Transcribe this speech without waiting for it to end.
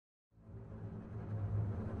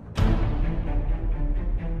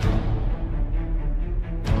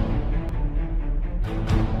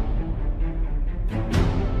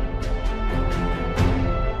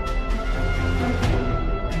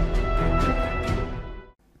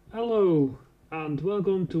and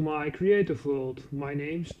welcome to my creative world. My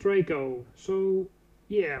name's Draco. So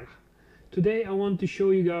yeah, today I want to show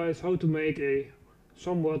you guys how to make a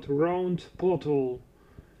somewhat round portal.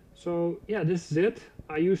 So yeah, this is it.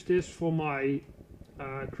 I use this for my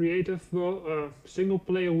creative single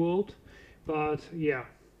player world, but yeah.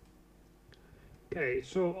 Okay,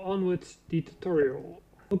 so on with the tutorial.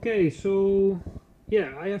 Okay, so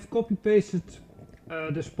yeah, I have copy pasted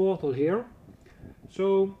this portal here.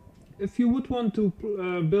 So if you would want to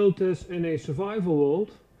build this in a survival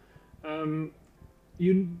world,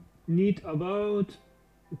 you need about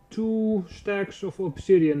 2 stacks of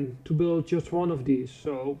obsidian to build just one of these.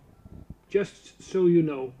 So just so you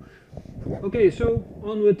know. Okay, so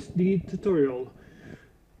on with the tutorial.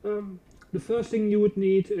 The first thing you would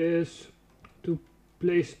need is to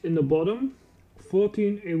place in the bottom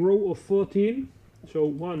 14, a row of 14. So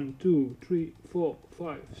 1, 2, 3, 4,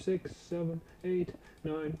 5, 6, 7, 8,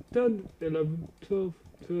 9, 10, 11, 12,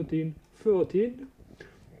 13, 14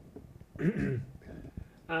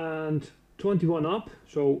 and 21 up.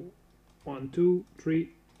 So 1, 2, 3,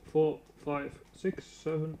 4, 5, 6,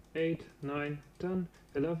 7, 8, 9, 10,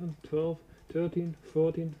 11, 12, 13,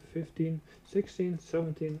 14, 15, 16,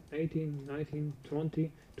 17, 18, 19,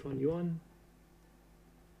 20, 21.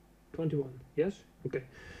 21, yes? Okay.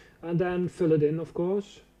 And then fill it in, of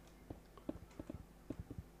course.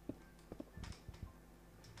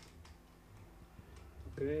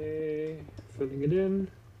 Okay, filling it in.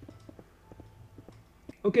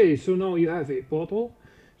 Okay, so now you have a portal.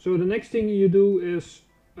 So the next thing you do is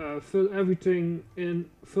fill everything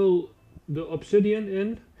in, fill the obsidian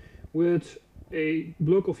in with a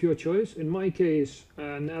block of your choice. In my case,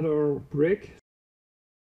 nether brick.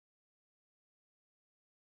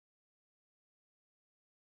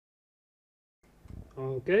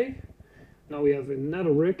 Okay, now we have a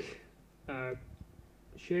nether brick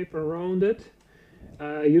shape around it.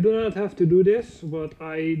 You do not have to do this, but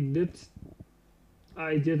I did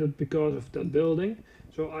it because of that building.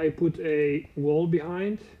 So I put a wall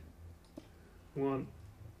behind. One.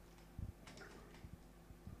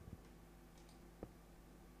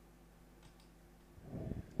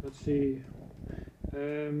 Let's see.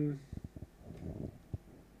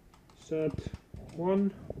 Set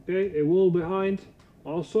 1. Okay, a wall behind.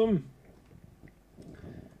 Awesome.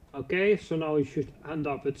 Okay, so now you should end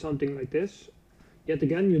up with something like this. Yet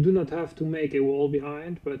again, you do not have to make a wall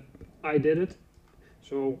behind, but I did it.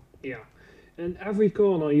 So yeah, and every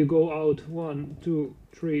corner you go out 1, 2,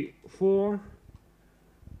 3, 4.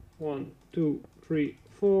 1, 2, 3,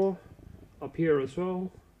 4. Up here as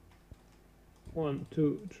well. 1,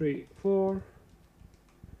 2, 3, 4.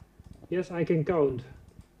 Yes, I can count.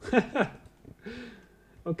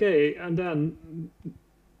 Okay, and then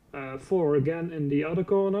 4 again in the other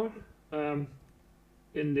corner, in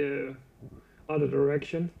the other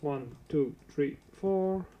direction. 1, 2, 3,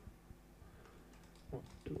 4. 1,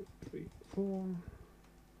 2, 3, 4.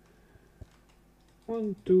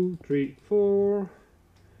 1, 2, 3, 4.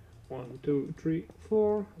 1, 2, 3,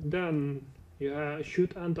 4. Then you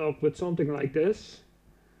should end up with something like this.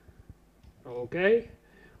 Okay,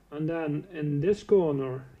 and then in this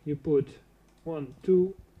corner you put 1,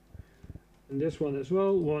 2, and this one as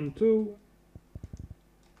well. 1, 2,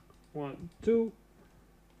 1, 2,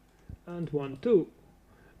 and 1, 2.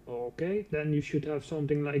 Okay, then you should have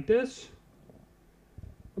something like this.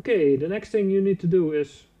 Okay, the next thing you need to do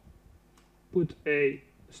is put a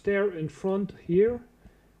stair in front here.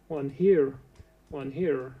 1 here, 1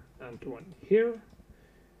 here, and 1 here.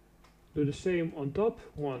 Do the same on top.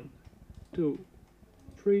 1, 2,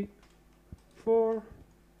 3, 4.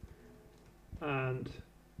 And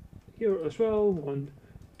here as well. 1,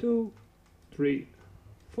 2, 3,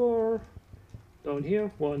 4. Down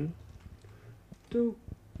here. 1, 2,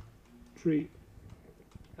 3,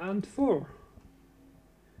 and 4.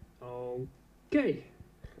 Okay.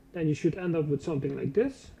 Then you should end up with something like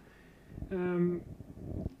this.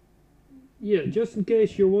 Yeah, just in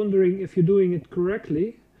case you're wondering if you're doing it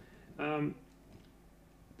correctly, there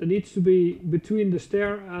needs to be, between the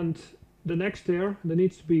stair and the next stair, there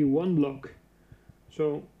needs to be 1 block.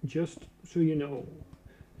 So just so you know,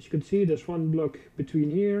 as you can see, there's 1 block between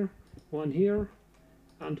here, 1 here,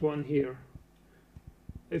 and 1 here.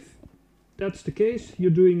 If that's the case, you're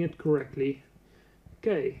doing it correctly.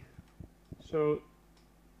 Okay, so,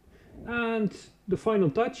 and the final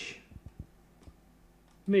touch,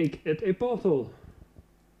 make it a portal.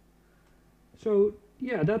 So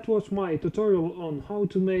yeah, that was my tutorial on how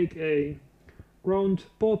to make a round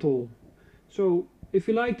portal. So if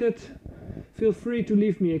you liked it, feel free to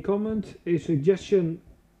leave me a comment, a suggestion,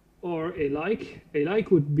 or a like. A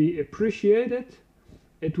like would be appreciated.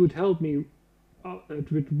 It would help me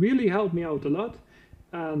it would really help me out a lot.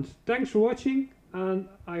 And thanks for watching, and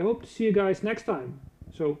I hope to see you guys next time.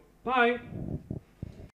 So bye.